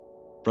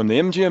From the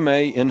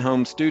MGMA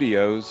in-home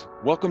studios,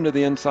 welcome to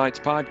the Insights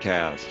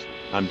Podcast.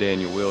 I'm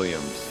Daniel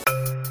Williams.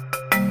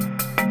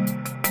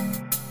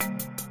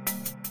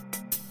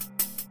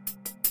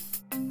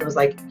 It was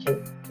like,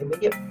 can we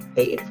get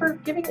paid for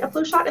giving a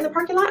flu shot in the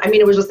parking lot? I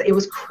mean, it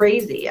was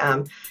crazy.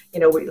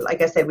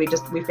 Like I said, we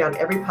found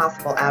every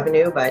possible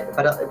avenue,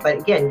 but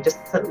again, just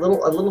a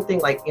little thing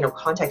like,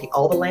 contacting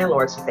all the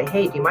landlords to say,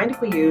 hey, do you mind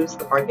if we use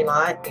the parking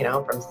lot,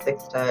 from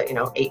 6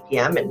 to, 8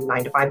 p.m. and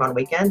 9 to 5 on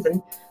weekends?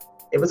 And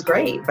it was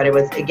great. But it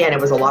was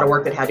a lot of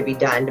work that had to be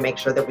done to make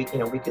sure that we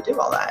could do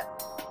all that.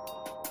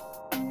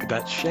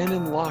 That's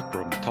Shannon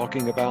Lockram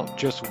talking about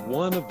just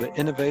one of the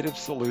innovative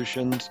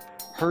solutions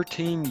her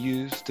team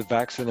used to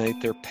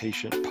vaccinate their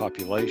patient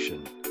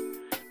population.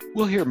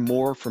 We'll hear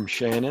more from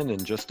Shannon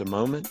in just a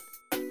moment,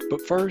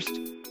 but first,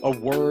 a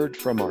word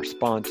from our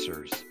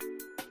sponsors.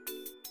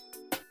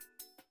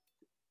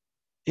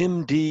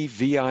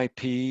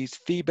 MDVIP's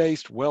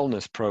fee-based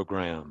wellness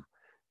program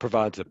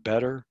provides a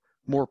better,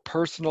 more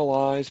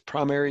personalized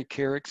primary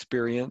care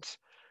experience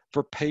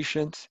for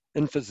patients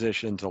and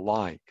physicians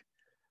alike,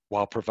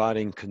 while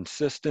providing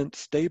consistent,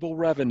 stable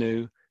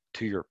revenue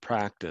to your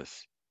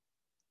practice.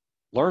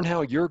 Learn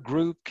how your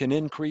group can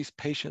increase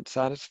patient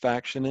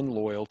satisfaction and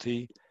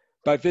loyalty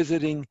by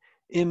visiting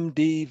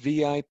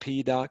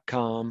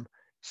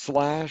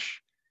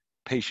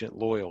mdvip.com/patient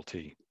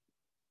loyalty.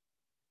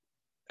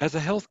 As a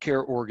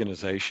healthcare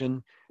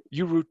organization,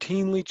 you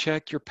routinely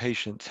check your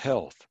patients'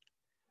 health.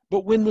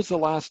 But when was the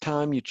last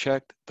time you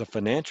checked the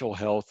financial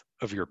health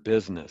of your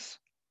business?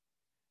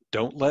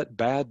 Don't let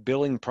bad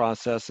billing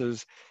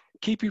processes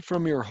keep you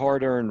from your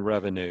hard-earned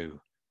revenue.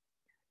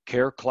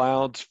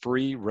 CareCloud's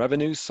free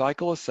revenue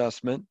cycle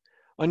assessment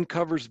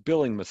uncovers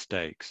billing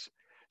mistakes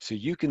so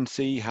you can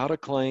see how to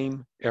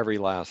claim every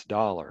last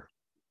dollar.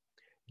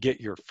 Get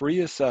your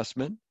free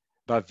assessment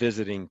by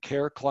visiting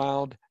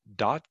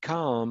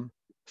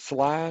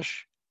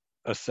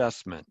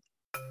carecloud.com/assessment.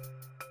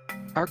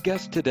 Our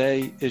guest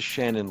today is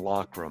Shannon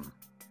Lockram.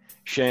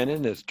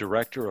 Shannon is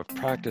Director of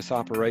Practice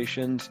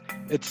Operations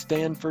at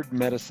Stanford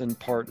Medicine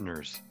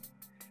Partners.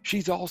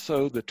 She's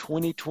also the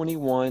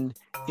 2021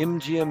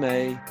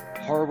 MGMA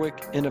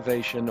Harwick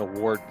Innovation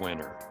Award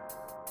winner.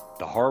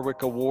 The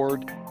Harwick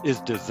Award is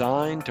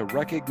designed to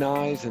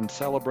recognize and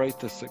celebrate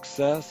the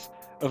success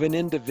of an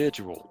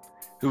individual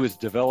who has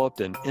developed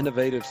an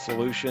innovative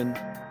solution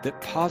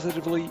that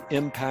positively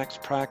impacts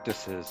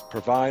practices,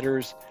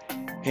 providers,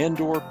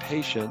 and/or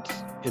patients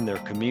in their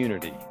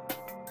community.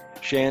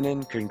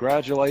 Shannon,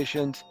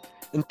 congratulations,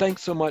 and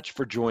thanks so much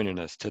for joining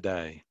us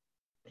today.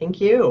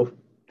 Thank you.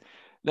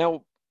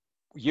 Now,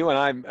 you and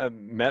I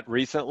met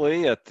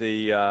recently at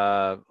the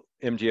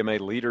MGMA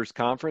Leaders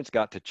Conference,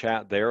 got to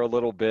chat there a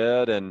little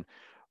bit and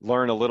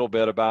learn a little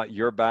bit about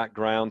your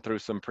background through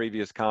some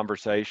previous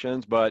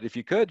conversations. But if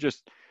you could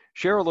just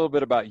share a little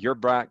bit about your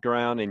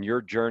background and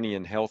your journey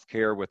in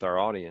healthcare with our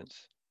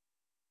audience.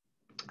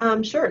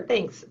 Sure,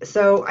 thanks.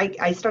 So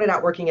I started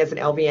out working as an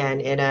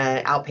LVN in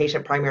an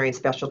outpatient primary and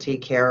specialty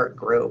care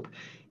group.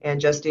 And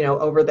just,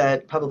 over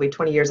the probably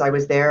 20 years I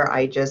was there,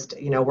 I just,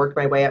 worked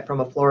my way up from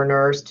a floor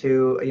nurse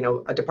to,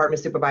 a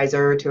department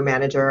supervisor to a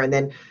manager, and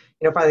then,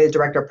 finally the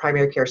director of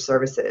primary care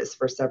services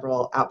for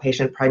several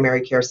outpatient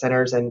primary care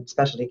centers and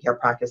specialty care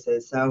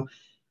practices. So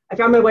I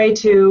found my way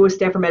to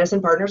Stanford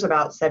Medicine Partners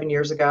about 7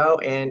 years ago,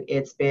 and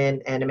it's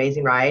been an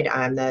amazing ride.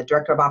 I'm the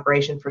director of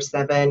operation for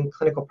 7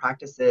 clinical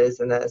practices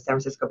in the San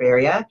Francisco Bay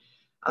Area.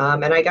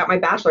 And I got my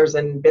bachelor's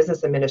in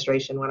business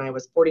administration when I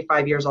was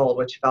 45 years old,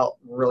 which felt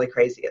really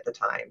crazy at the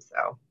time.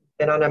 So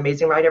been on an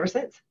amazing ride ever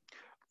since.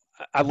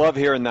 I love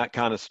hearing that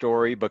kind of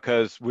story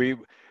because we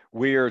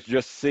are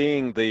just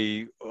seeing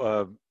the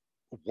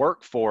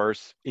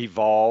workforce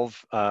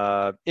evolve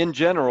in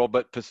general,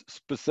 but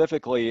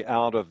specifically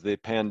out of the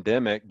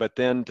pandemic. But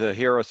then to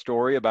hear a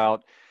story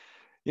about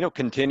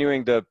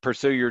continuing to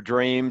pursue your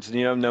dreams,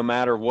 no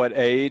matter what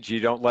age, you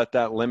don't let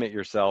that limit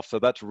yourself. So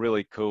that's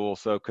really cool.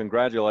 So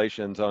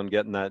congratulations on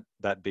getting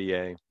that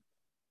BA.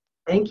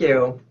 Thank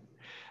you.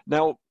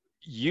 Now,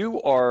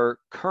 you are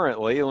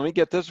currently, let me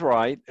get this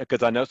right,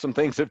 because I know some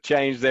things have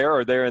changed there,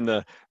 or they're in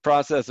the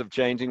process of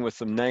changing with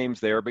some names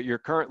there, but you're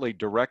currently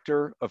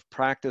Director of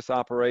Practice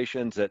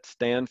Operations at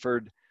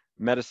Stanford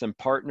Medicine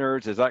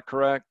Partners. Is that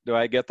correct? Do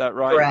I get that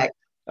right? Correct.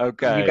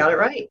 Okay. You got it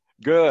right.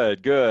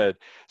 Good, good.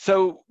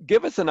 So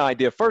give us an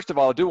idea. First of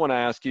all, I do want to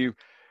ask you,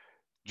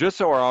 just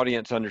so our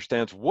audience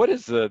understands, what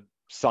is the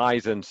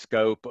size and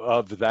scope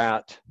of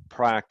that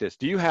practice?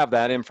 Do you have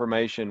that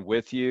information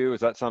with you? Is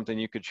that something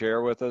you could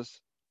share with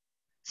us?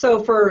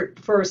 So for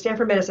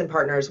Stanford Medicine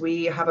Partners,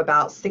 we have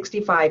about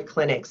 65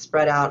 clinics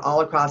spread out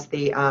all across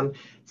the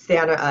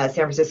San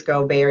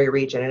Francisco Bay Area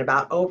region, and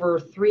about over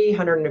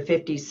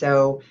 350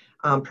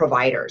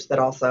 providers that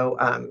also,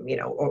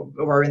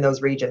 were in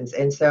those regions.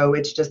 And so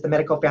it's just the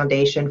medical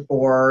foundation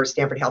for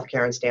Stanford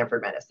Healthcare and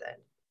Stanford Medicine.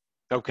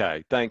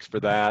 Okay, thanks for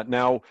that.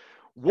 Now,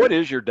 what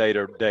is your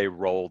day-to-day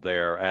role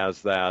there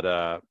as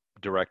that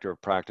Director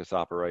of Practice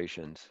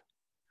Operations?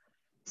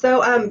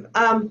 So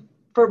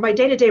for my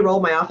day-to-day role,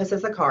 my office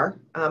is the car.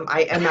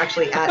 I am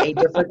actually at a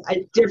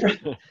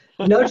different.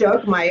 No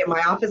joke. My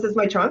office is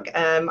my trunk.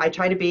 I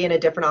try to be in a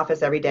different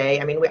office every day.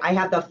 I mean, I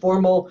have the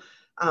formal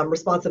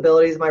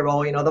responsibilities of my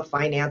role. The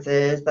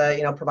finances,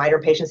 the provider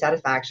and patient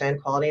satisfaction,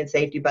 quality and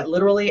safety. But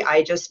literally,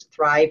 I just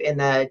thrive in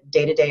the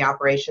day-to-day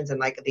operations and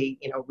like the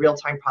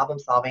real-time problem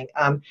solving.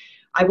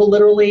 I will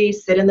literally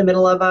sit in the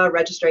middle of a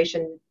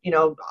registration,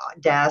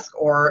 desk,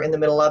 or in the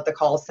middle of the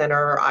call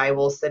center. I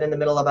will sit in the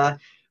middle of a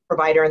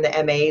provider in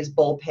the MA's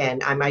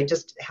bullpen. I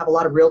just have a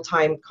lot of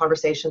real-time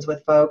conversations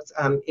with folks.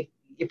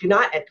 If you're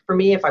not, for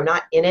me, if I'm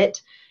not in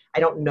it, I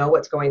don't know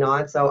what's going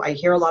on. So I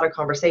hear a lot of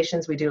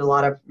conversations. We do a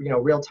lot of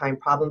real-time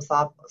problem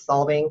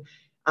solving.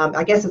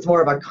 I guess it's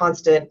more of a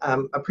constant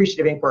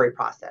appreciative inquiry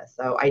process.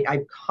 So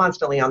I'm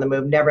constantly on the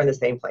move, never in the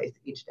same place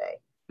each day.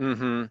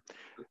 Mm-hmm.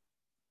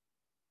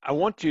 I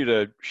want you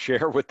to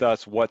share with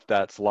us what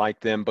that's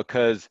like then,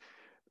 because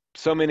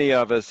so many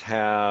of us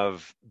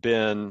have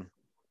been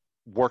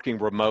working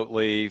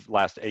remotely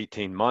last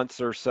 18 months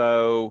or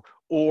so,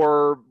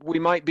 or we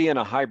might be in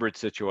a hybrid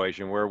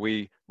situation where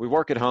we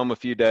work at home a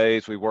few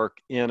days, we work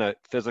in a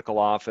physical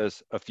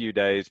office a few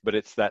days, but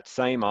it's that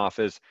same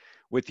office.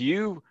 With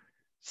you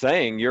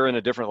saying you're in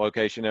a different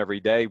location every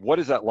day, what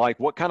is that like?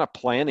 What kind of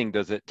planning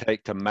does it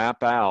take to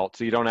map out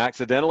so you don't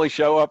accidentally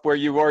show up where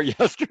you were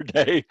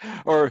yesterday?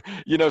 Or,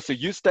 so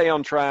you stay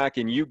on track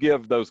and you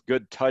give those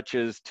good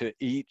touches to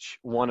each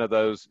one of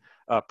those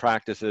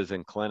practices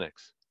and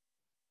clinics.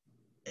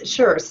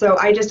 Sure. So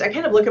I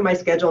kind of look at my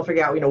schedule and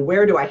figure out,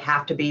 where do I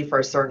have to be for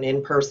a certain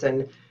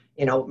in-person,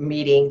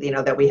 meeting,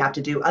 that we have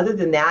to do. Other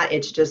than that,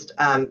 it's just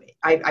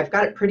I've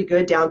got it pretty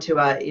good down to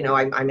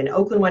I'm in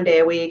Oakland one day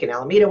a week, and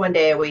Alameda one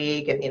day a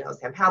week, and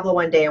San Pablo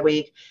one day a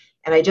week,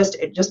 and I just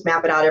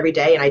map it out every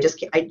day, and I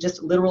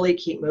just literally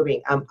keep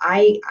moving.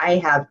 I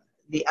have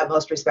the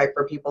utmost respect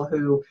for people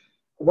who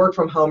work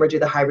from home or do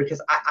the hybrid,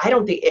 because I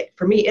don't think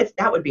for me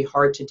that would be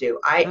hard to do.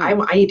 I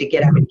need to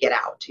get up and get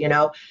out.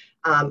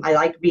 I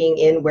like being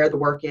in where the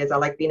work is. I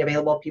like being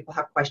available if people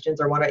have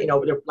questions or want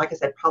to, like I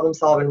said, problem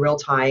solve in real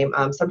time.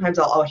 Sometimes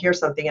I'll hear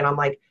something and I'm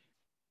like,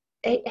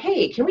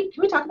 hey, can we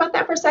talk about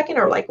that for a second?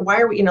 Or like, why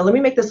are we, let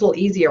me make this a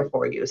little easier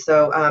for you.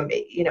 So,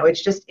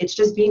 it's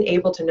just being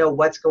able to know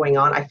what's going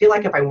on. I feel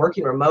like if I'm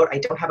working remote, I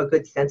don't have a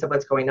good sense of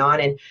what's going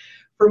on. And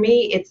for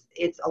me,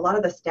 it's a lot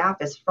of the staff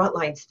is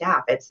frontline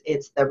staff.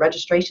 It's the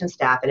registration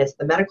staff, and it's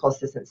the medical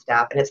assistant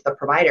staff, and it's the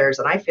providers.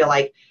 And I feel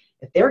like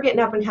if they're getting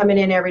up and coming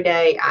in every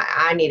day,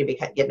 I need to be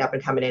getting up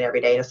and coming in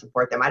every day to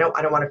support them. I don't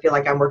want to feel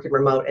like I'm working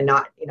remote and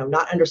not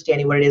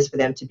understanding what it is for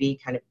them to be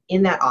kind of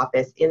in that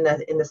office, in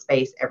the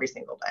space every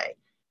single day.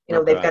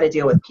 They've got Okay. to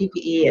deal with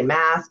PPE and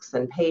masks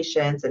and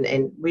patients, and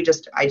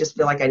I just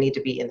feel like I need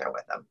to be in there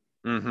with them.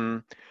 Mm-hmm.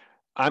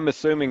 I'm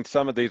assuming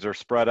some of these are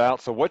spread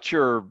out. So what's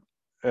your,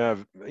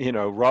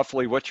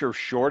 roughly what's your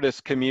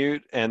shortest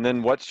commute, and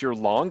then what's your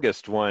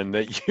longest one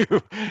that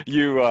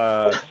you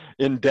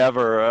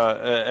endeavor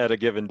at a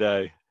given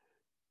day?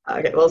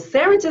 Okay, well,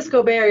 San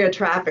Francisco Bay Area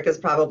traffic is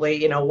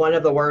probably, one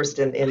of the worst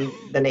in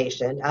the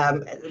nation.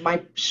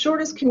 My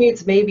shortest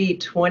commute's maybe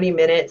 20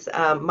 minutes.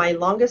 My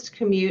longest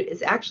commute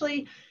is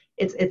actually,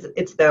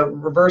 it's the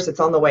reverse. It's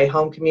on the way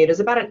home commute is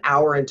about an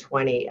hour and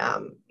 20,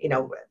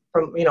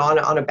 from,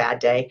 on a bad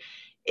day.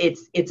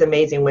 It's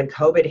amazing when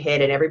COVID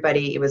hit and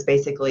everybody, it was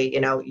basically,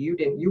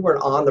 you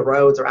weren't on the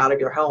roads or out of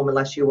your home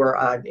unless you were,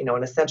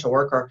 an essential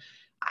worker.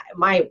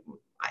 My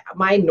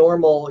my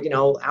normal,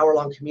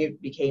 hour-long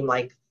commute became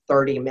like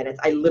 30 minutes.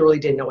 I literally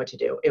didn't know what to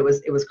do. It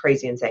was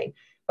crazy insane.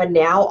 But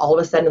now all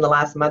of a sudden in the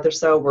last month or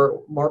so, we're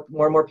more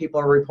and more people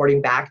are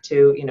reporting back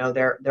to,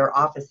 their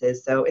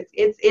offices. So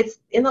it's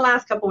in the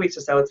last couple of weeks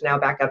or so, it's now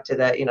back up to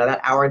the,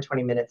 that hour and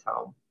 20 minutes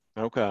home.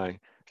 Okay.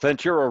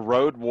 Since you're a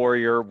road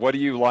warrior, what do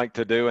you like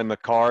to do in the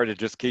car to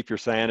just keep your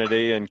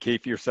sanity and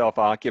keep yourself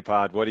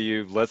occupied? What do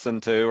you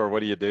listen to, or what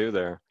do you do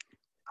there?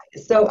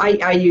 So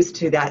I used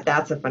to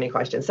that's a funny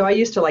question. So I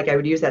used to I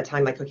would use that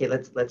time okay,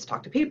 let's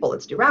talk to people,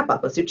 let's do wrap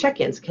up, let's do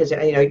check-ins, because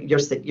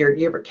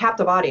you're a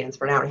captive audience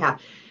for an hour and a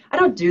half. I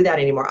don't do that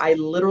anymore. I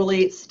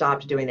literally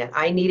stopped doing that.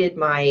 I needed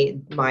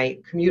my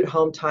commute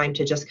home time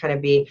to just kind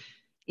of be,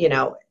 you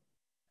know,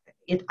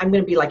 I'm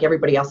going to be like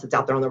everybody else that's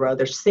out there on the road.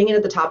 They're singing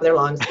at the top of their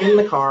lungs in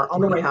the car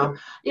on the way home.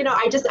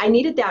 I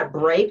needed that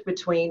break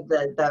between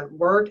the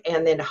work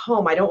and then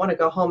home. I don't want to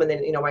go home and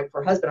then,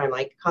 for husband, I'm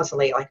like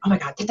constantly like, oh my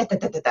God, da, da,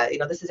 da, da,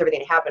 da, this is everything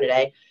that happened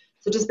today.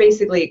 So just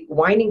basically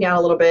winding down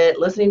a little bit,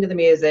 listening to the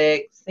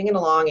music, singing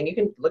along, and you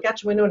can look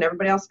out your window and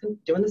everybody else can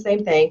doing the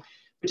same thing.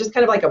 But just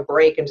kind of like a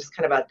break and just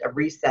kind of a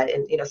reset,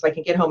 and so I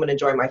can get home and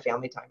enjoy my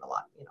family time a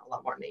lot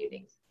more in the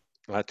evenings.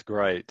 That's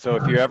great. So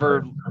if you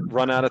ever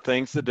run out of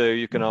things to do,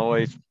 you can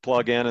always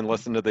plug in and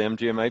listen to the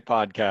MGMA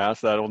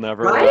podcast. That'll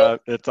never, Right?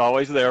 it's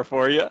always there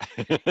for you.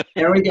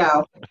 There we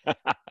go.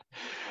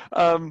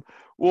 Um,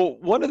 well,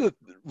 one of the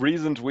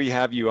reasons we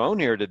have you on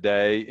here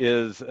today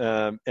is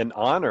an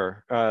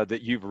honor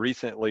that you've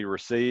recently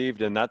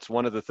received. And that's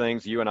one of the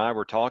things you and I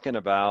were talking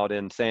about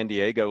in San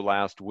Diego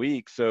last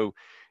week. So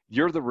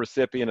you're the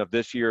recipient of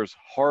this year's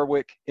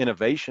Harwick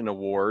Innovation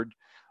Award.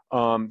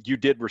 You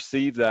did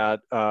receive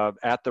that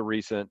at the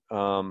recent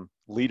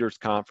Leaders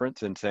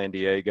Conference in San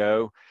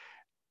Diego.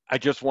 I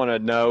just want to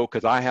know,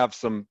 because I have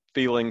some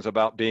feelings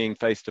about being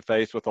face to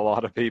face with a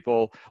lot of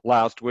people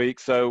last week.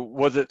 So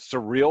was it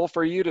surreal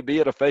for you to be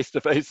at a face to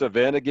face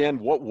event again?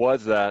 What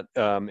was that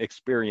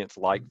experience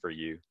like for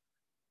you?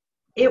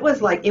 It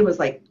was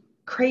like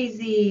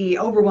crazy,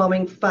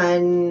 overwhelming,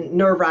 fun,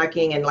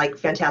 nerve-wracking, and like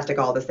fantastic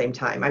all at the same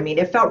time. I mean,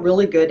 it felt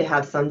really good to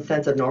have some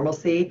sense of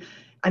normalcy.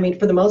 I mean,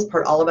 for the most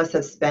part, all of us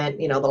have spent,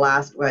 the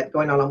last what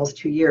going on almost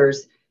 2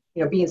 years,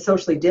 being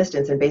socially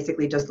distanced and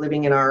basically just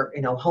living in our,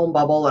 home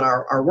bubble and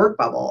our work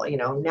bubble.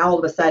 Now all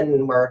of a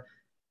sudden we're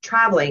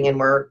traveling and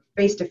we're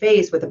face to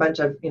face with a bunch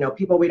of,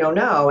 people we don't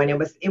know. And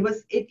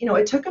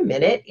it took a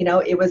minute.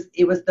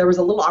 There was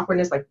a little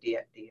awkwardness, like, do you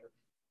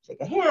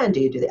shake a hand?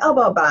 Do you do the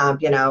elbow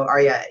bump?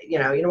 Are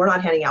we're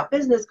not handing out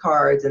business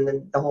cards, and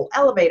then the whole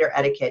elevator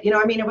etiquette.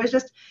 I mean, it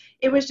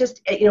was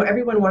just,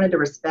 everyone wanted to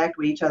respect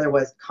what each other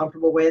was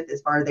comfortable with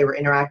as far as they were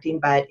interacting.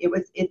 But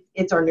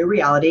it's our new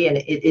reality, and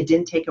it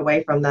didn't take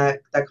away from the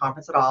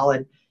conference at all.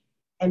 And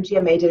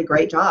MGMA did a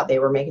great job. They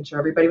were making sure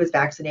everybody was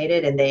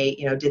vaccinated, and they,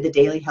 did the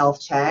daily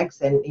health checks.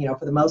 And,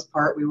 for the most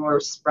part, we were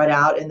spread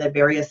out in the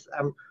various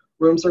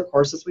rooms or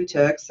courses we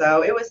took.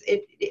 So it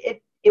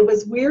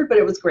was weird, but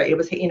it was great.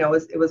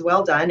 It was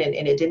well done,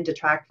 and it didn't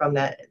detract from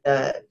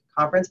the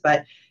conference,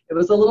 but it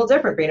was a little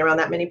different being around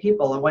that many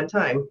people at one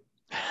time.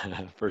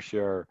 For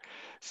sure.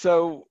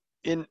 So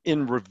in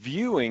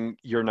reviewing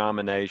your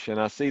nomination,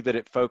 I see that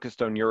it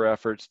focused on your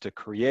efforts to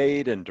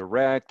create and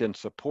direct and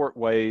support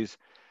ways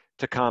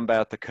to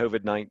combat the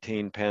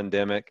COVID-19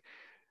 pandemic.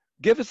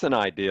 Give us an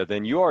idea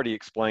then. You already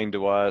explained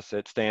to us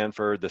at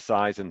Stanford the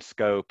size and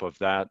scope of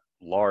that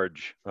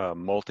large,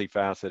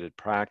 multifaceted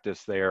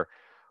practice there.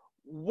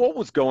 What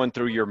was going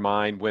through your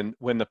mind when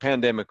the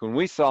pandemic, when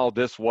we saw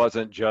this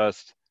wasn't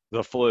just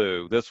the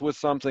flu, this was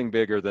something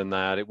bigger than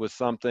that. It was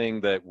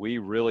something that we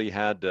really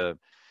had to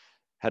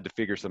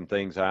figure some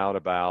things out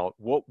about.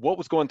 What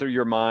was going through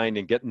your mind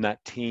and getting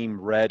that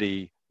team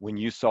ready when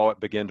you saw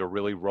it begin to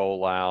really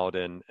roll out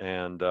and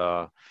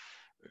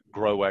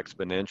grow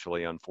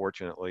exponentially,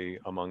 unfortunately,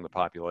 among the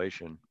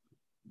population?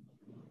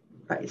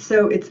 Right.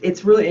 So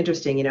it's really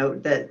interesting,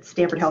 that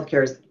Stanford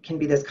Healthcare can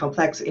be this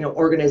complex,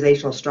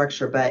 organizational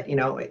structure, but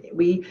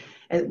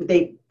and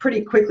they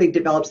pretty quickly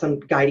developed some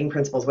guiding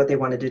principles, what they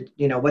wanted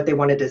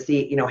to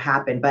see,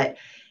 happen. But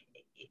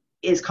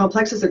as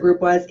complex as the group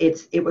was,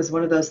 it was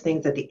one of those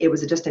things that it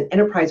was just an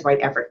enterprise-wide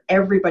effort.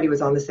 Everybody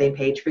was on the same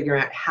page,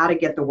 figuring out how to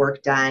get the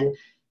work done.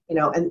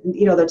 And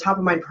the top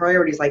of mind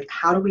priorities, like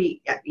provide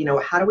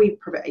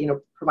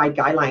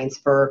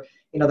guidelines for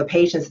the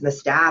patients and the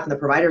staff and the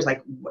providers,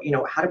 like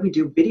how do we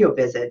do video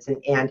visits,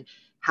 and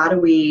how do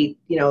we,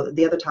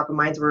 the other top of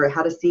minds were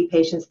how to see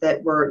patients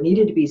that were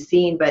needed to be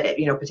seen but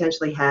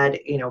potentially had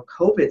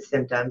COVID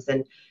symptoms.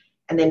 And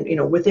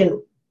then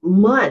within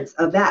months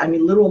of that, I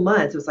mean literal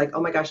months, it was like,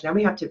 oh my gosh, now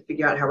we have to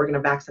figure out how we're going to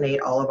vaccinate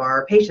all of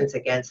our patients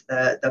against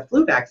the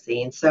flu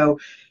vaccine. So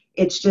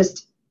it's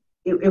just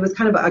it was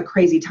kind of a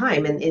crazy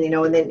time. And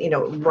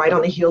then right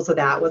on the heels of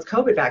that was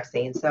COVID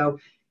vaccine. So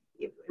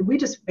we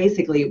just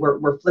basically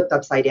were flipped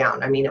upside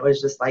down. I mean, it was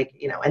just like,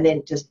 and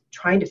then just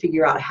trying to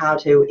figure out how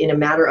to, in a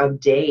matter of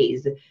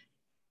days,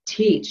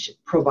 teach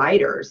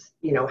providers,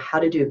 how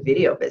to do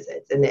video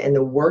visits, and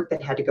the work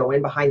that had to go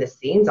in behind the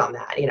scenes on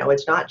that.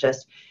 It's not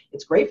just,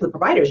 it's great for the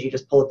providers. You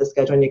just pull up the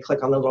schedule and you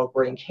click on the little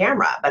green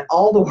camera, but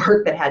all the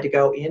work that had to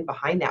go in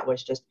behind that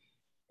was just,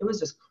 it was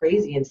just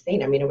crazy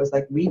insane. I mean, it was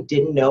like, we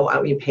didn't know.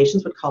 I mean,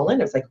 patients would call in.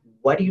 It's like,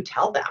 what do you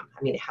tell them?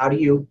 I mean, how do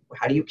you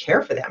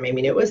care for them? I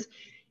mean, it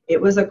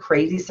was a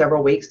crazy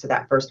several weeks to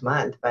that first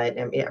month, but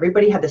I mean,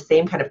 everybody had the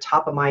same kind of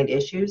top of mind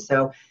issues.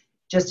 So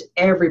just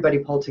everybody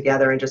pulled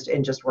together and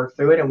just worked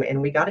through it,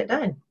 and we got it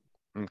done.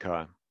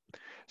 Okay.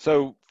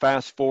 So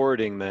fast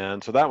forwarding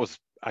then, so that was,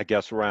 I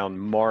guess, around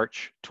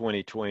March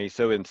 2020.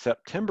 So in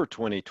September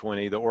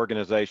 2020, the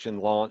organization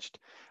launched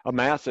a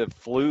massive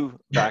flu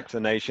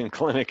vaccination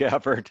clinic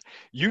effort.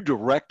 You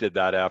directed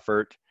that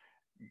effort.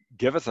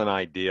 Give us an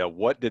idea.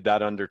 What did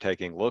that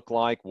undertaking look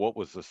like? What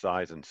was the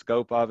size and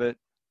scope of it?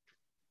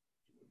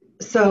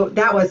 So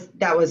that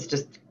was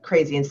just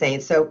crazy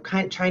insane. So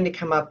trying to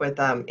come up with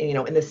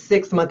in the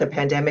 6 month of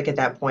pandemic at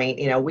that point,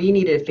 we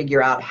needed to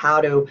figure out how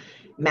to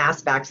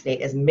mass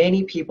vaccinate as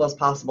many people as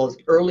possible as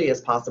early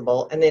as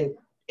possible, and then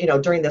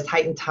during this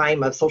heightened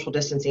time of social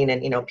distancing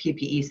and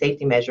PPE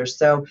safety measures.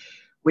 So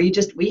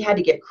we had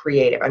to get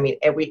creative. I mean,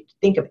 we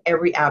think of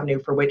every avenue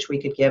for which we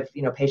could give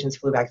patients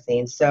flu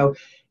vaccines. So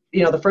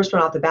the first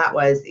one off the bat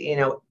was,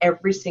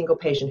 every single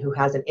patient who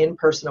has an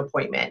in-person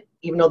appointment,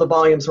 even though the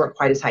volumes weren't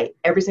quite as high,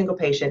 every single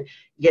patient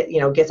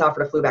gets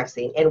offered a flu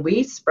vaccine. And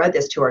we spread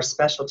this to our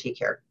specialty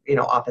care,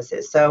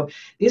 offices. So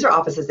these are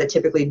offices that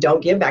typically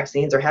don't give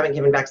vaccines or haven't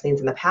given vaccines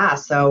in the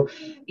past. So,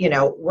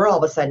 we're all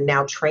of a sudden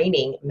now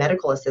training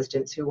medical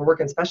assistants who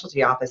work in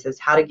specialty offices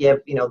how to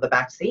give, the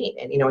vaccine,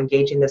 and,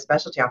 engaging the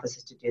specialty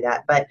offices to do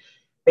that. But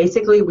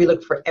Basically, we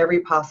looked for every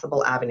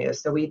possible avenue.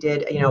 So we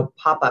did,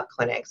 pop-up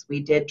clinics,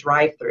 we did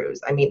drive-throughs.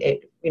 I mean,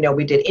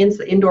 we did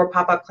indoor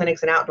pop-up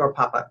clinics and outdoor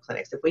pop-up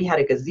clinics. If we had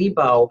a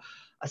gazebo,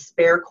 a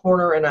spare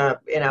corner in a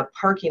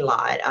parking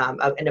lot,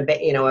 in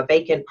a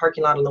vacant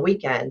parking lot on the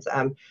weekends,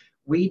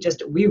 we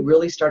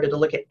really started to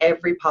look at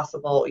every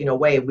possible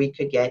way we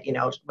could get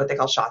what they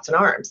call shots in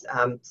arms.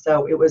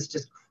 So it was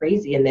just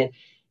crazy, and then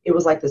it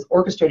was like this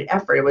orchestrated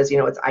effort. It was,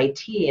 it's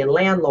IT and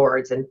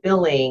landlords and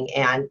billing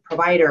and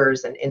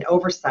providers and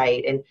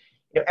oversight and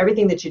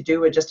everything that you do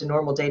with just a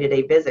normal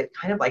day-to-day visit.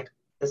 Kind of like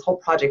this whole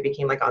project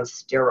became like on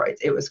steroids.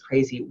 It was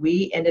crazy.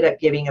 We ended up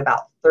giving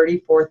about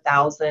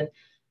 34,000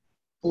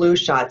 flu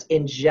shots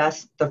in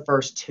just the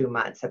first 2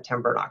 months,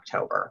 September and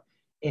October.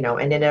 And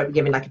ended up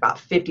giving like about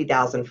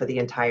 50,000 for the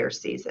entire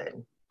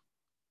season.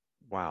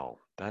 Wow,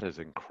 that is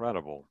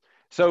incredible.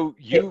 So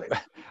It,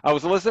 I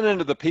was listening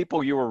to the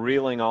people you were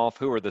reeling off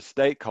who are the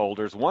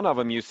stakeholders. One of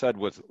them you said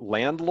was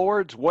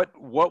landlords. What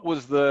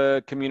was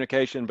the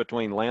communication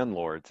between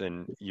landlords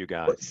and you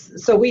guys?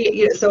 so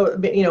we're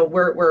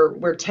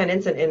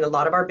tenants in a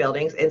lot of our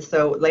buildings, and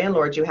so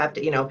landlords, you have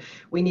to,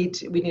 we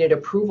needed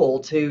approval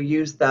to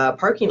use the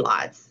parking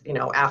lots,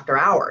 after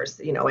hours,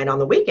 and on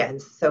the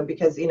weekends. So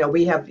because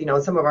we have,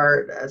 some of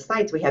our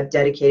sites, we have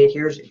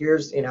dedicated,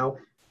 here's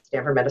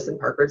Stanford Medicine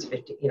Parker's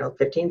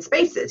 15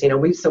 spaces.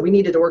 We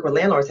needed to work with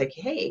landlords like,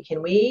 hey,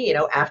 can we,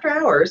 after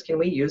hours, can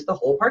we use the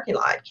whole parking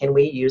lot? Can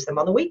we use them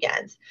on the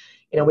weekends?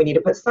 We need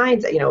to put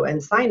signs, and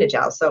signage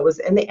out. So it was,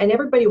 and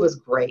everybody was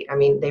great. I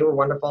mean, they were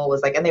wonderful. It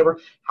was like, and they were,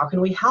 how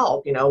can we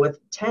help, with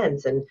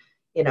tents and,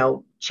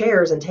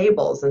 chairs and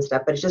tables and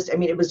stuff. But it's just, I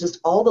mean, it was just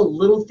all the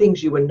little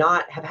things you would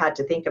not have had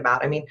to think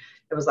about. I mean,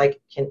 it was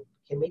like, can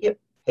we get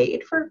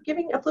paid for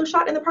giving a flu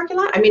shot in the parking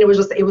lot? I mean, it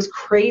was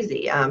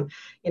crazy.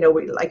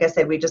 Like I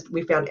said, we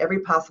found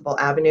every possible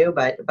avenue,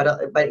 but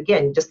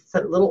again, just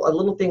a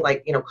little thing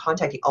like,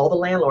 contacting all the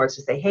landlords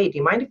to say, hey, do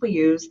you mind if we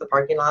use the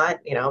parking lot,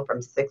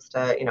 from 6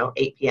 to,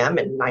 8 p.m.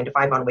 and 9 to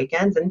 5 on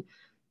weekends? And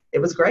it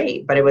was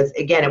great, but it was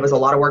a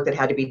lot of work that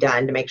had to be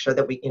done to make sure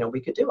that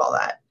we could do all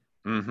that.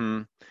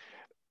 Hmm.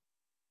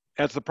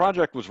 As the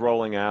project was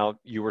rolling out,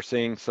 you were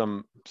seeing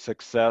some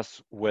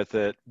success with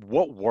it.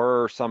 What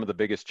were some of the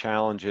biggest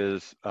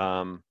challenges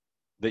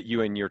that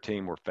you and your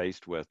team were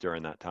faced with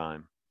during that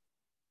time?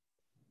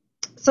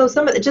 So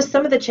some of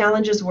the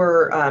challenges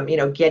were,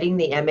 getting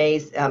the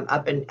MAs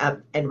up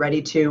and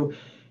ready to,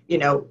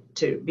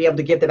 to be able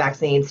to give the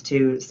vaccines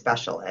to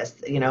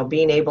specialists.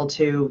 Being able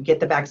to get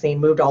the vaccine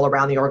moved all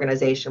around the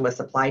organization with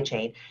supply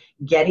chain,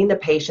 getting the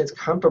patients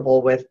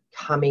comfortable with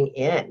coming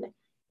in,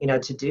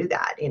 to do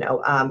that.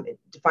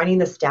 Finding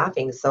the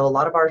staffing. So a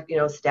lot of our,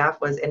 staff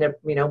was in a,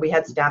 we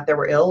had staff that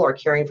were ill or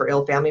caring for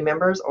ill family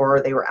members, or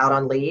they were out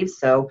on leave.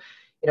 So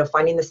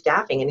finding the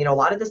staffing. And, a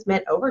lot of this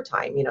meant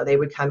overtime. They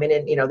would come in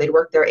and, they'd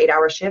work their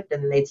 8-hour shift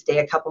and then they'd stay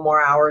a couple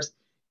more hours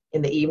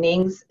in the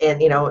evenings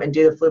and, and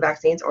do the flu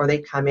vaccines, or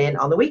they'd come in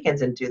on the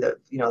weekends and do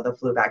the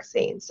flu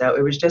vaccine. So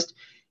it was just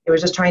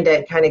trying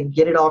to kind of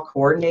get it all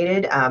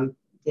coordinated, and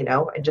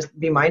just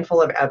be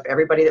mindful of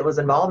everybody that was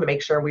involved and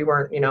make sure we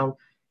weren't,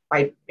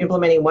 by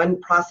implementing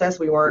one process,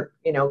 we weren't,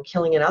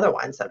 killing another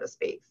one, so to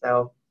speak.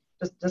 So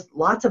just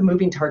lots of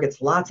moving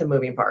targets, lots of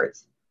moving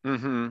parts.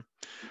 Hmm.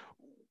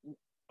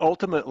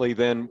 Ultimately,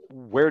 then,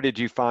 where did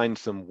you find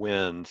some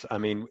wins? I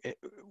mean,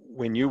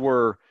 when you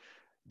were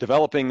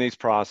developing these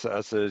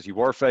processes, you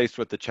were faced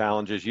with the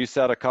challenges. You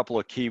said a couple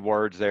of key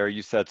words there.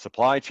 You said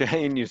supply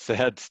chain, you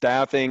said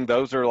staffing.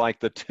 Those are like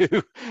the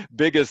two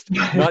biggest,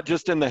 not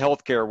just in the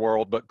healthcare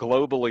world, but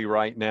globally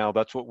right now.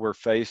 That's what we're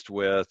faced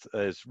with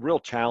is real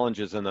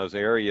challenges in those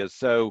areas.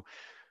 So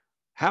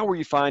how were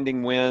you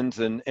finding wins?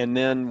 And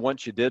then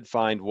once you did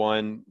find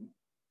one,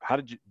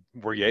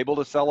 were you able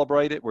to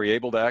celebrate it? Were you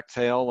able to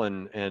exhale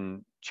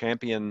and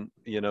champion,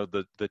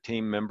 the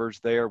team members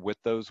there with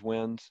those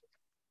wins?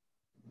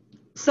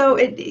 So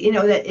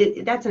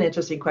that's an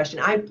interesting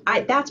question.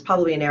 That's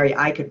probably an area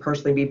I could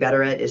personally be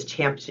better at is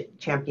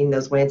championing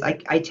those wins.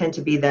 I tend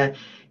to be the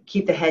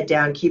keep the head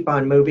down, keep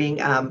on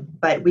moving.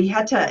 But we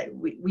had to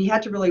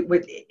really,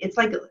 it's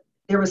like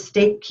there was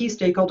key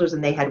stakeholders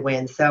and they had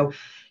wins. So,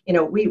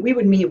 we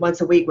would meet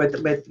once a week with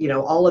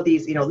all of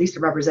these, at least a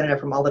representative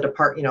from all the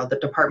the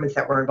departments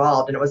that were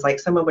involved. And it was like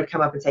someone would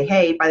come up and say,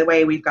 hey, by the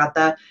way, we've got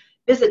the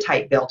visit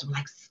type built. I'm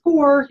like,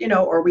 score,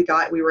 or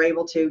we were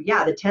able to,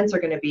 yeah, the tents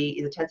have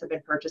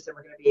been purchased and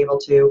we're going to be able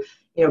to,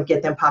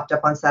 get them popped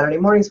up on Saturday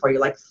mornings for you.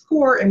 Like,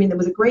 score. I mean, there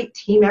was a great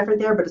team effort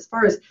there, but as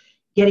far as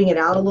getting it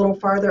out a little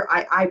farther,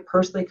 I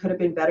personally could have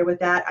been better with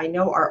that. I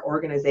know our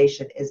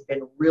organization has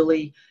been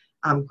really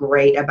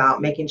great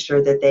about making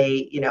sure that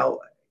they,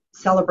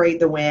 celebrate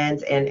the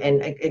wins and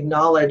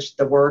acknowledge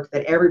the work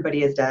that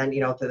everybody has done,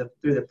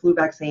 through the flu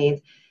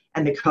vaccines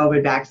and the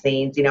COVID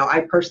vaccines.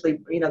 I personally,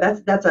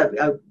 that's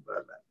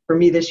for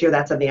me this year,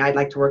 that's something I'd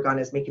like to work on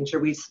is making sure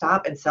we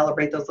stop and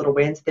celebrate those little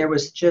wins. There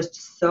was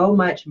just so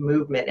much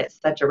movement at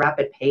such a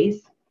rapid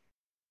pace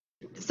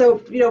So,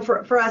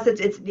 for us,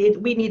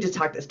 we need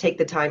to take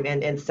the time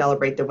and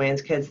celebrate the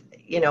wins, because,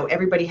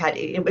 everybody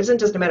it wasn't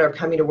just a matter of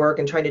coming to work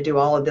and trying to do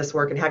all of this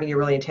work and having your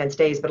really intense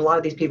days, but a lot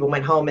of these people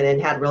went home and then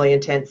had really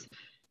intense,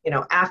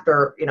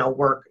 after,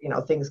 work,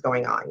 things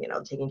going on,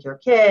 taking care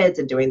of kids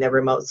and doing the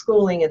remote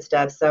schooling and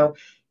stuff. So,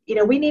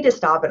 we need to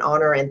stop and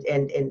honor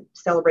and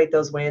celebrate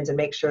those wins and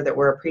make sure that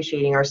we're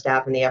appreciating our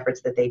staff and the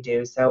efforts that they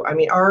do. So, I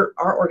mean, our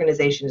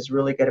organization is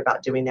really good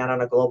about doing that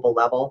on a global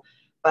level,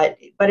 but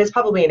it's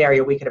probably an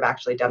area we could have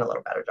actually done a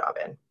little better job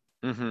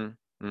in.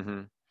 Mm-hmm.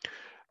 Mm-hmm.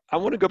 I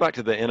want to go back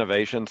to the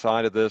innovation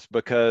side of this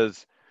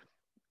because,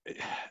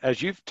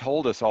 as you've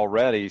told us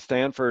already,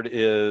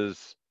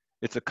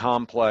 it's a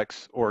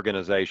complex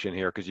organization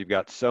here because you've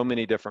got so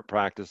many different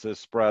practices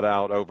spread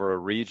out over a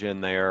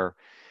region there.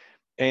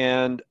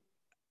 And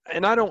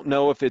and I don't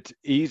know if it's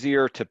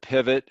easier to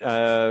pivot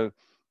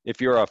if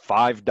you're a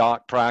five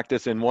doc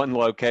practice in one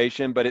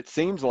location, but it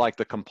seems like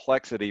the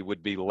complexity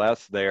would be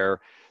less there.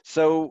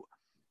 So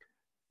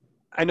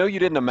I know you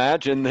didn't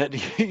imagine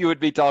that you would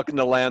be talking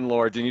to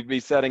landlords and you'd be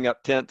setting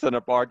up tents in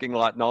a parking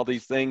lot and all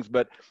these things,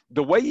 but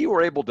the way you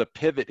were able to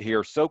pivot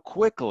here so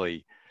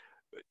quickly,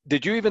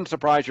 did you even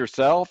surprise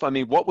yourself? I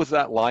mean, what was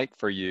that like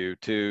for you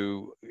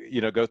to,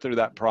 go through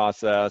that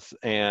process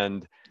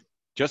and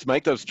just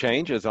make those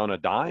changes on a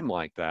dime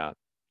like that?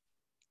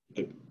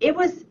 It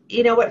was,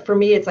 what, for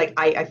me, it's like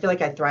I feel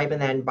like I thrive in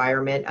that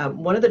environment.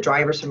 One of the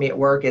drivers for me at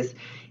work is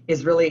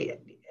really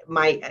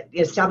my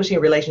establishing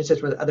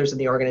relationships with others in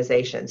the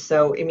organization.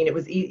 So, I mean,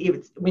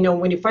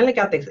 when you finally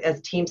got the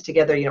as teams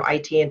together,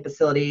 IT and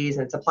facilities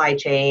and supply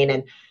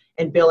chain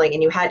and billing,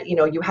 and you had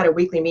a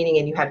weekly meeting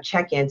and you have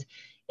check-ins.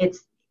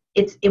 It's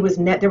there was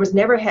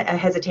never a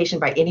hesitation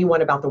by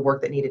anyone about the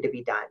work that needed to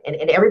be done, and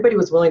everybody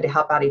was willing to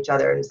help out each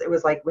other. And it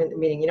was like, when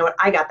meeting, what,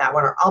 I got that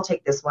one, or I'll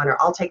take this one, or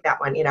I'll take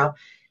that one,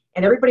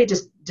 and everybody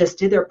just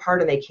did their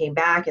part, and they came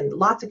back, and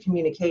lots of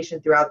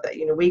communication throughout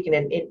the week,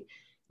 and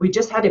we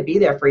just had to be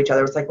there for each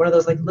other. It's like one of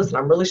those, like, listen,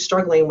 I'm really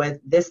struggling with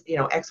this,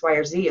 X, Y,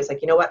 or Z. It's like,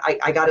 what,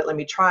 I got it, let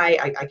me try,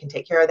 I can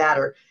take care of that.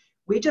 Or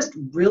we just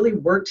really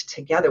worked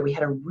together. We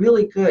had a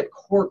really good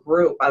core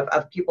group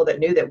of people that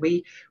knew that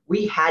we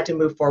had to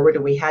move forward,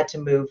 and we had to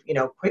move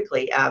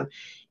quickly. And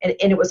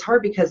it was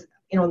hard because,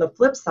 on the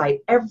flip side,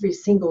 every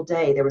single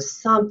day there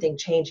was something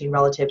changing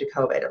relative to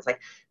COVID. It was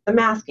like the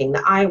masking, the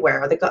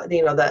eyewear,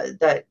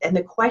 and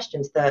the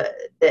questions that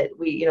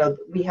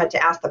we had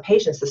to ask the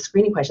patients, the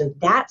screening questions.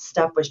 That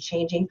stuff was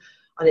changing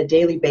on a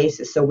daily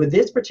basis. So with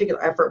this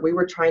particular effort, we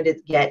were trying to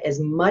get as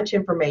much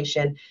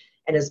information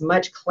and as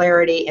much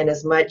clarity and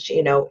as much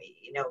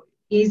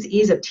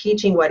ease of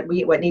teaching what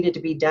needed to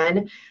be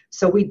done.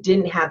 So we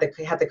didn't have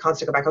the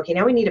constant go back. Okay,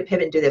 now we need to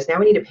pivot and do this. Now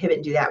we need to pivot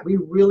and do that. We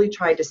really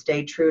tried to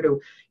stay true to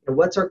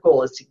what's our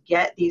goal is to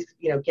get these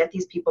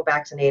people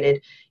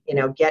vaccinated.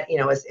 Get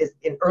as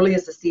early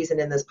as the season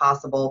in as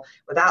possible,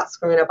 without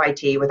screwing up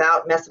IT,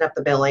 without messing up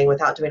the billing,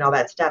 without doing all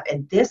that stuff.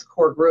 And this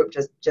core group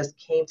just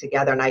came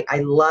together, and I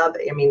love.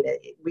 I mean,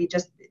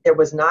 there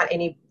was not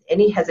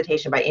any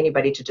hesitation by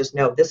anybody to just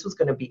know this was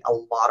going to be a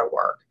lot of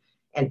work,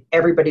 and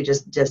everybody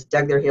just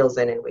dug their heels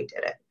in, and we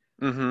did it.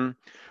 Mm-hmm.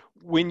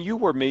 When you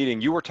were meeting,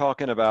 you were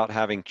talking about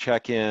having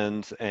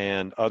check-ins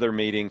and other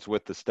meetings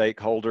with the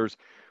stakeholders.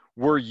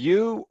 Were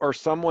you or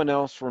someone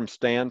else from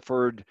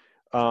Stanford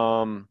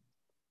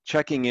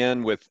checking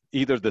in with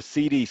either the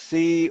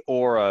CDC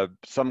or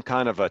some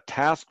kind of a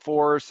task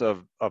force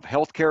of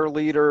healthcare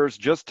leaders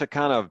just to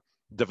kind of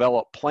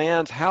develop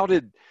plans? How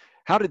did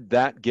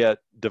that get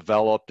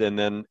developed and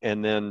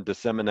then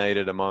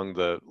disseminated among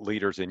the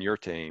leaders in your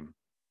team?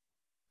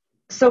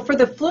 So for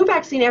the flu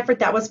vaccine effort,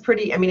 that was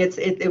pretty, I mean,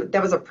 that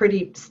was a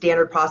pretty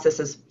standard process.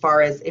 As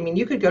far as, I mean,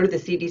 you could go to the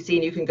CDC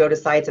and you can go to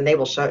sites, and they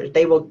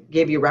will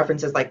give you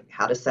references like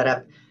how to set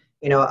up,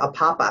 a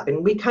pop-up.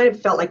 And we kind of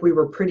felt like we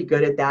were pretty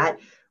good at that.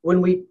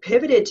 When we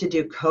pivoted to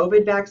do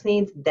COVID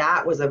vaccines,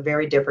 that was a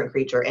very different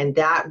creature. And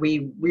that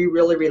we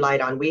really relied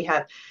on.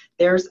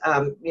 There's,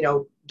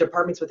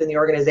 departments within the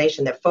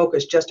organization that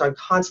focus just on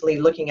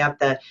constantly looking up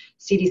the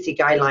CDC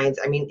guidelines.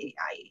 I mean,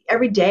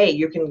 every day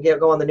you can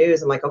go on the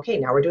news and like, okay,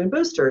 now we're doing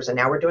boosters, and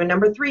now we're doing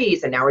number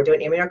threes, and now we're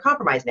doing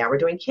immunocompromised, now we're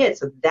doing kids.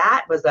 So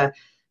the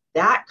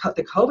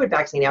COVID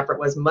vaccine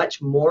effort was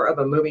much more of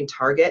a moving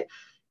target.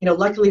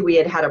 Luckily we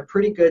had a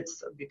pretty good,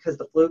 because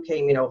the flu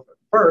came,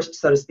 first,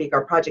 so to speak,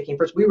 our project came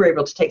first. We were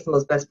able to take some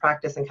of those best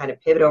practice and kind of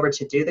pivot over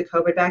to do the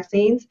COVID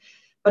vaccines,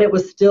 but it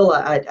was still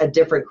a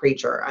different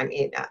creature. I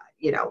mean,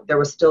 there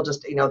was still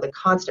just, the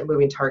constant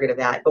moving target of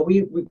that. But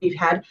we've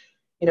had,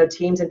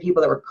 teams and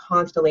people that were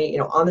constantly,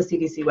 on the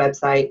CDC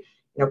website,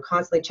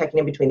 constantly checking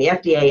in between the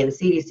FDA and the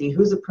CDC,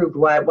 who's approved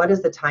what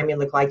does the timing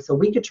look like? So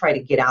we could try to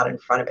get out in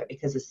front of it,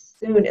 because as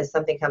soon as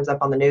something comes up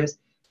on the news,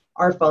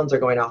 our phones are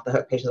going off the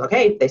hook. Patients,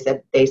 okay, they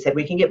said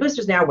we can get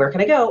boosters now. Where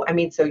can I go? I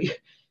mean, so you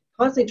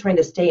constantly trying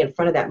to stay in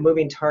front of that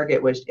moving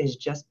target, which is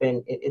just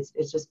been, it's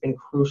just been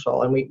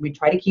crucial. And we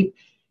try to keep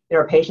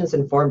our patients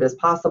informed as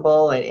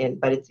possible.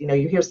 But it's,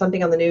 you hear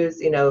something on the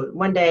news,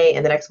 one day,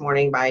 and the next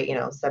morning by,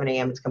 7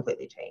 a.m. it's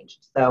completely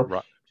changed. So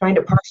Right. trying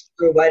to parse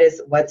through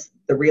what's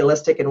the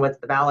realistic and what's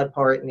the valid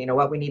part, and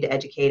what we need to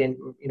educate and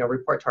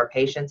report to our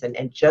patients,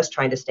 and just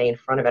trying to stay in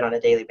front of it on a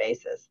daily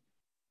basis.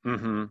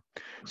 Hmm.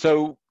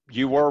 So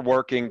you were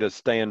working to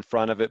stay in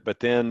front of it, but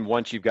then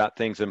once you've got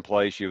things in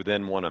place, you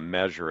then want to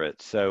measure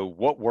it. So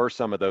what were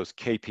some of those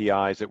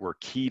KPIs that were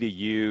key to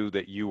you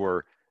that you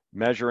were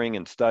measuring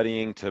and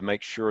studying to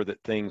make sure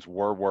that things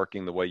were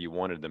working the way you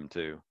wanted them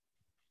to?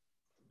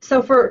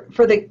 So for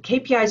the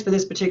KPIs for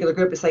this particular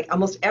group, it's like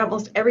almost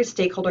every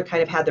stakeholder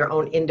kind of had their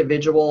own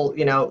individual,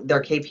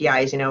 their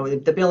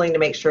KPIs. The billing to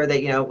make sure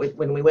that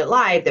when we went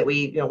live that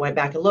we went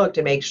back and looked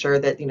to make sure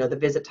that the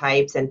visit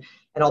types and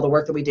all the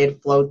work that we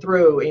did flowed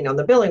through.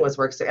 The billing was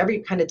work. So every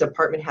kind of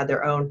department had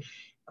their own.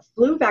 A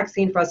flu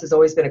vaccine for us has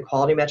always been a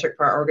quality metric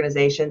for our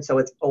organization, so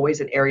it's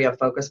always an area of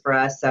focus for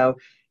us. So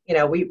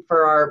we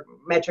for our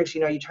metrics,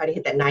 you try to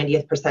hit that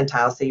 90th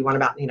percentile. So you want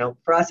about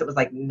for us it was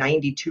like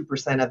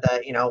 92% of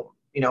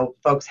the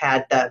folks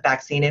had the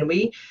vaccine, and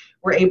we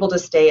were able to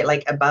stay at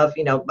like above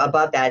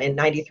that in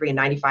 93 and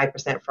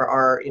 95% for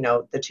our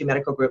the two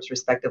medical groups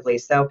respectively.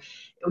 So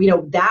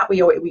that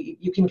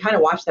you can kind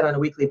of watch that on a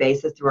weekly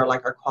basis through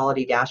our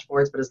quality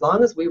dashboards. But as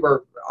long as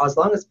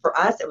for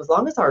us, as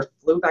long as our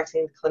flu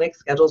vaccine clinic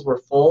schedules were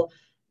full,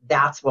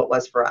 that's what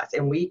was for us.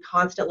 And we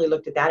constantly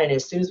looked at that, and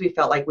as soon as we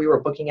felt like we were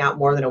booking out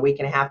more than a week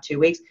and a half, 2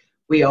 weeks,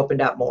 we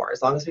opened up more.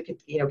 As long as we could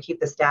keep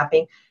the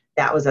staffing,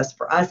 that was us.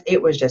 For us,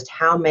 it was just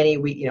how many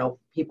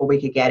people we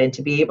could get, and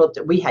to be able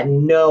to, we had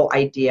no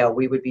idea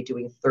we would be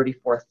doing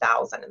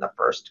 34,000 in the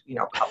first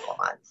couple of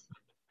months.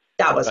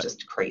 That was That,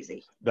 just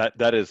crazy.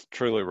 that is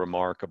truly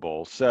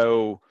remarkable.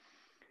 So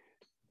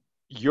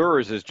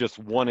yours is just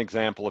one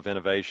example of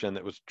innovation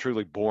that was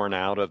truly born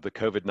out of the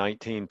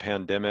COVID-19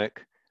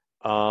 pandemic.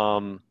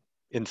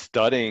 In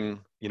studying,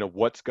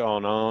 what's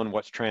gone on,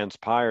 what's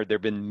transpired, there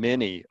have been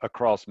many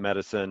across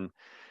medicine.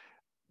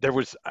 There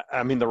was,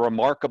 I mean, the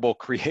remarkable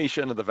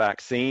creation of the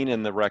vaccine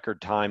in the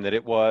record time that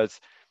it was,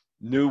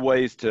 new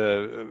ways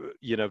to,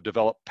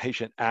 develop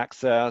patient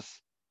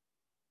access,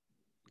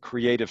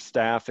 creative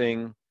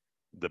staffing,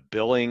 the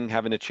billing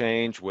having to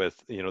change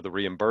with, the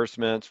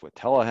reimbursements, with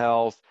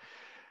telehealth.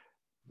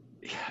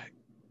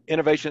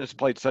 Innovation has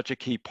played such a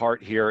key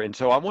part here. And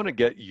so I want to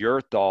get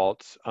your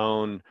thoughts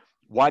on,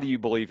 why do you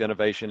believe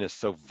innovation is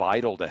so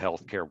vital to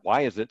healthcare?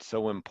 Why is it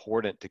so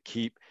important to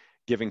keep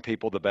giving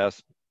people the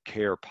best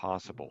care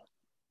possible?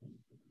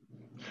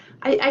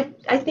 I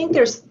think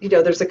there's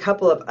a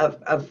couple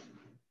of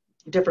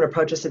different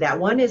approaches to that.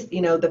 One is,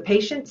 the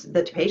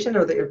patient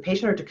or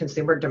the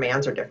consumer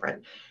demands are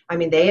different. I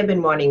mean, they have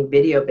been wanting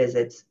video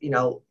visits,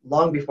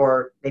 long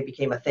before they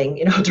became a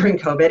thing, during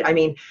COVID. I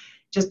mean,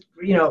 just,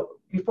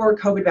 before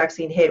COVID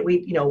vaccine hit,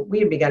 we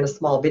had begun a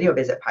small video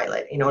visit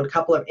pilot,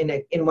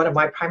 in one of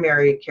my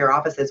primary care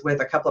offices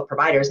with a couple of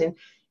providers. And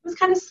it was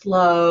kind of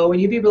slow,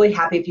 and you'd be really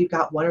happy if you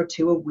got one or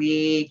two a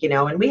week,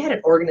 and we had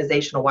an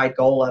organizational wide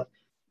goal of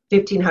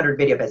 1,500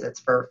 video visits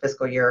for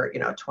fiscal year,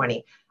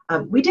 20.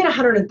 We did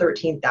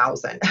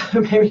 113,000.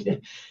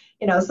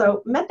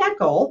 So met that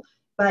goal,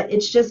 but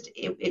it's just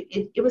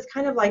it was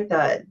kind of like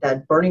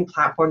the burning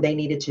platform they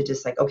needed to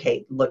just like,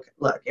 okay, look.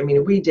 I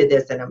mean, we did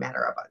this in a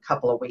matter of a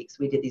couple of weeks.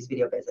 We did these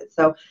video visits.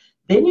 So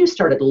then you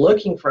started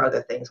looking for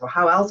other things. Well,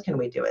 how else can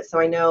we do it? So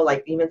I know,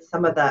 like, even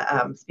some of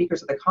the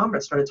speakers at the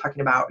conference started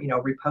talking about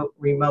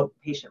remote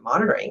patient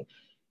monitoring,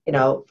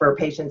 for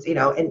patients,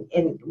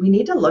 and we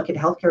need to look at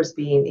healthcare as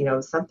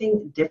being,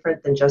 something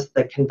different than just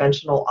the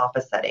conventional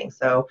office setting.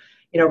 So,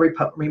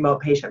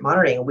 remote patient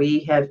monitoring. We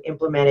have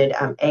implemented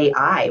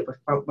AI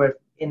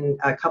in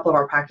a couple of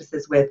our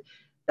practices with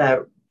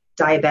the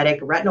diabetic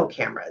retinal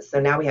cameras. So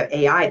now we have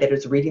AI that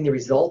is reading the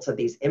results of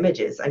these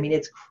images. I mean,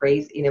 it's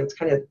crazy.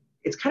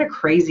 It's kind of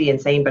crazy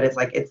insane, but it's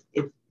like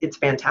it's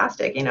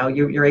fantastic.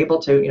 You're able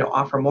to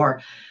offer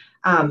more.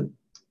 Um,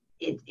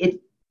 it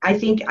I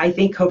think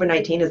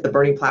COVID-19 is the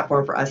burning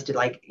platform for us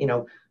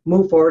to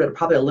move forward at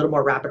probably a little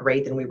more rapid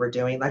rate than we were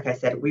doing. Like I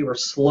said, we were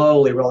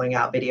slowly rolling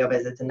out video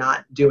visits and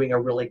not doing a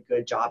really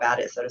good job at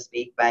it, so to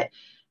speak. But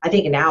I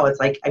think now it's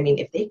like, I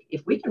mean,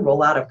 if we can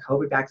roll out a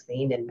COVID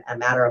vaccine in a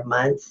matter of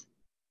months,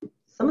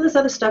 some of this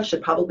other stuff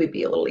should probably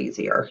be a little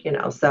easier.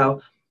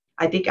 So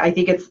I think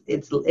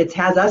it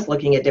has us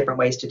looking at different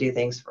ways to do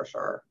things for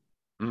sure.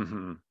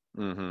 Mm-hmm.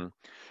 Mm-hmm.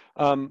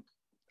 Um,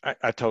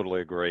 I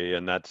totally agree,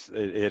 and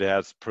it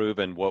has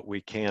proven what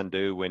we can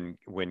do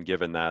when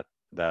given that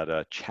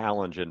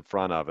challenge in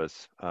front of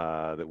us,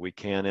 that we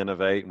can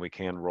innovate and we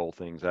can roll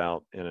things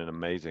out in an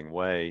amazing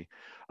way.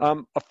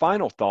 A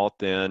final thought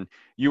then,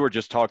 you were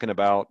just talking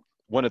about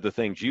one of the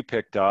things you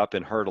picked up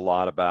and heard a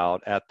lot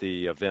about at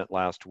the event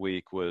last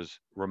week was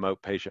remote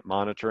patient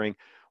monitoring.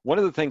 One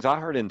of the things I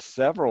heard in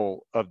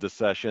several of the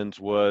sessions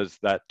was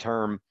that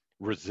term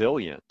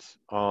resilience.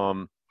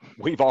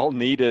 We've all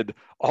needed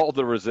all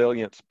the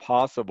resilience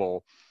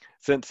possible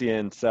since the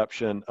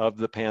inception of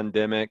the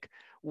pandemic.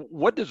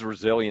 What does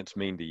resilience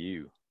mean to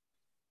you?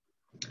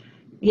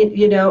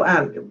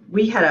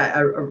 We had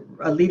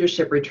a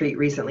leadership retreat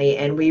recently,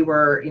 and we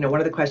were,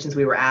 one of the questions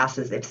we were asked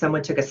is if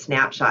someone took a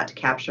snapshot to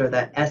capture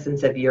the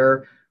essence of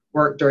your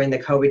work during the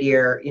COVID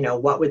year,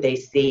 what would they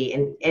see?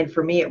 And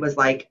for me, it was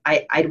like,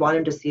 I'd want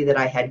them to see that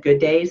I had good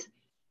days,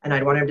 and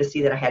I'd want them to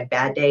see that I had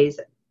bad days,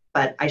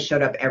 but I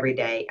showed up every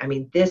day. I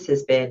mean,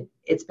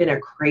 it's been a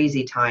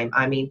crazy time.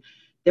 I mean,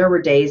 there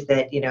were days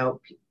that,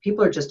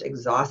 people are just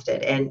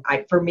exhausted. And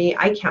for me,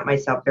 I count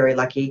myself very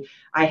lucky.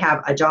 I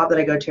have a job that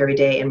I go to every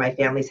day and my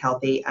family's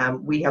healthy.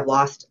 We have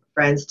lost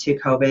friends to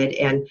COVID,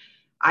 and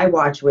I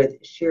watch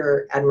with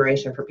sheer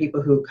admiration for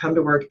people who come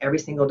to work every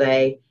single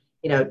day,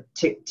 to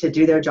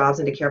do their jobs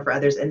and to care for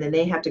others. And then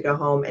they have to go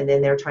home, and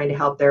then they're trying to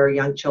help their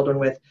young children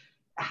with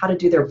how to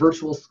do their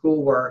virtual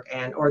schoolwork,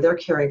 or they're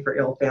caring for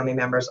ill family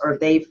members, or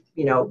they've,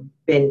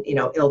 been,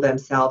 ill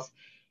themselves.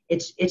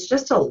 It's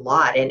just a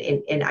lot.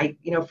 And I,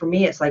 for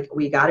me, it's like,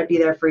 we got to be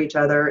there for each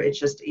other. It's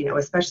just,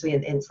 especially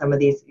in some of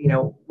these,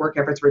 work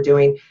efforts we're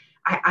doing.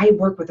 I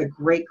work with a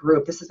great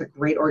group. This is a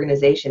great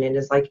organization. And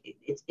it's like,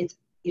 it's,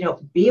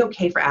 be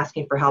okay for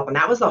asking for help. And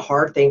that was the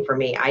hard thing for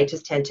me. I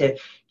just tend to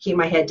keep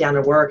my head down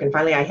and work. And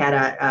finally I had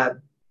a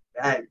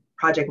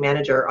project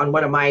manager on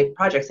one of my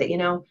projects say,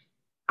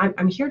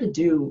 I'm here to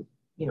do,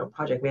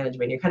 project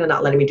management. You're kind of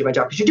not letting me do my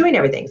job because you're doing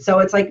everything. So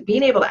it's like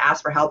being able to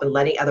ask for help and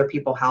letting other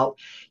people help.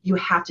 You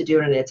have to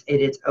do it, and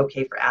it's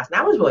okay for asking.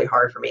 That was really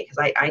hard for me because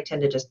I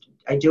tend to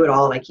I do it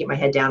all, and I keep my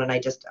head down, and I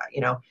just,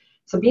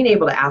 so being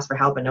able to ask for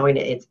help and knowing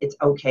it's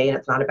okay, and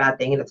it's not a bad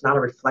thing, and it's not a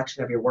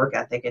reflection of your work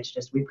ethic. It's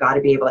just, we've got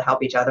to be able to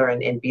help each other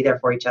and be there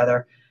for each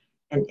other,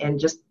 and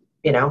just,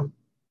 dance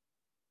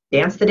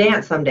the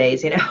dance some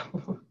days,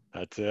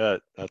 That's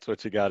it. That's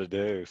what you got to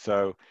do.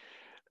 So,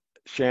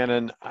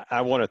 Shannon, I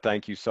want to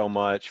thank you so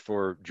much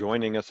for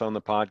joining us on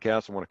the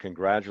podcast. I want to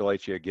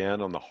congratulate you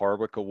again on the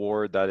Harwick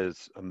Award. That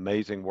is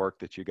amazing work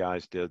that you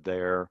guys did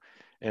there.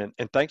 And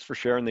thanks for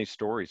sharing these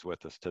stories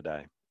with us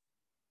today.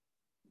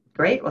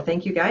 Great. Well,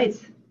 thank you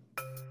guys.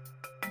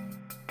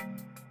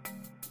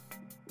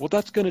 Well,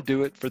 that's going to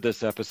do it for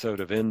this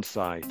episode of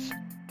Insights.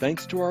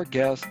 Thanks to our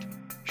guest,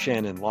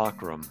 Shannon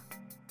Lockram.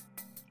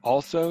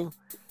 Also,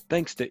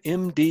 thanks to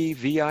MD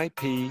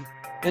VIP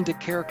and to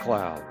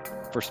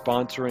CareCloud for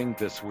sponsoring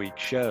this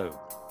week's show.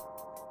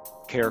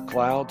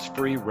 CareCloud's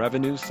free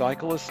revenue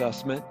cycle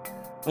assessment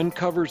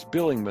uncovers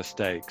billing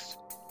mistakes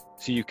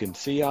so you can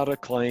see how to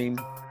claim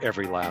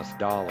every last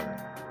dollar.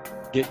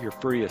 Get your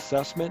free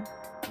assessment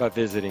by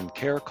visiting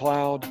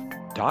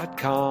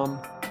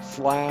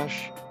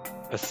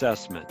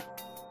carecloud.com/assessment.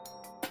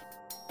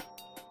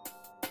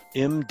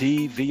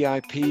 MD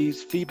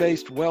VIP's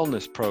fee-based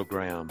wellness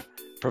program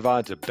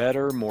provides a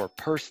better, more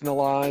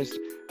personalized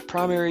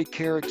primary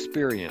care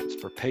experience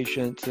for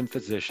patients and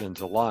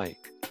physicians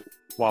alike,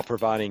 while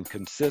providing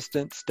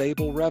consistent,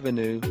 stable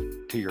revenue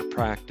to your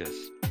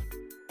practice.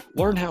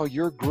 Learn how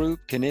your group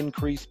can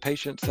increase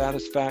patient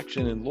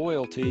satisfaction and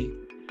loyalty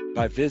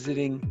by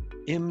visiting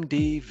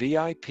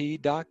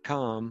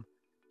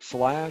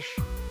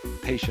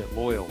mdvip.com/patient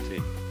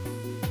loyalty.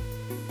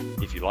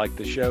 If you like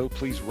the show,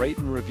 please rate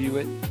and review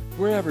it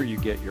wherever you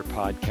get your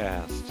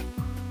podcasts.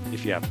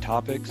 If you have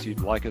topics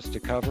you'd like us to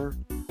cover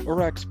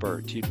or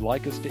experts you'd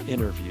like us to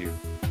interview,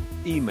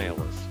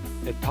 email us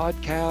at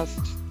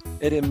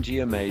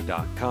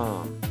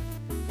podcasts@mgma.com,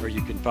 or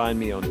you can find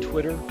me on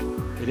Twitter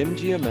at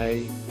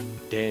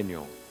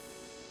mgma.daniel.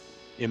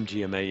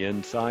 MGMA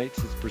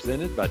Insights is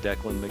presented by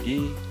Declan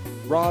McGee,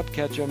 Rob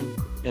Ketchum,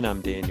 and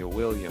I'm Daniel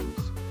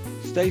Williams.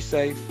 Stay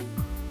safe,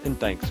 and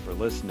thanks for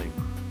listening.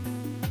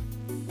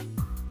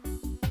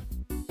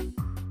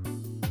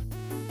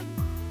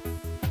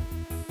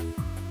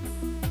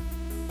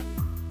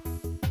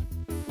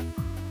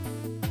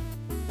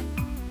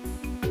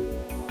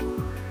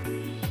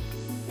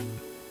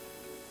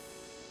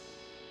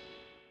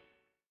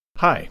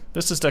 Hi,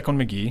 this is Declan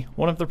McGee,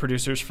 one of the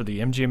producers for the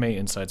MGMA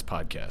Insights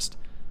podcast.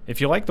 If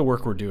you like the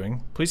work we're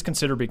doing, please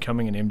consider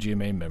becoming an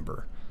MGMA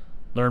member.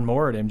 Learn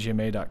more at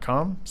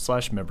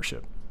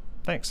mgma.com/membership.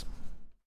 Thanks.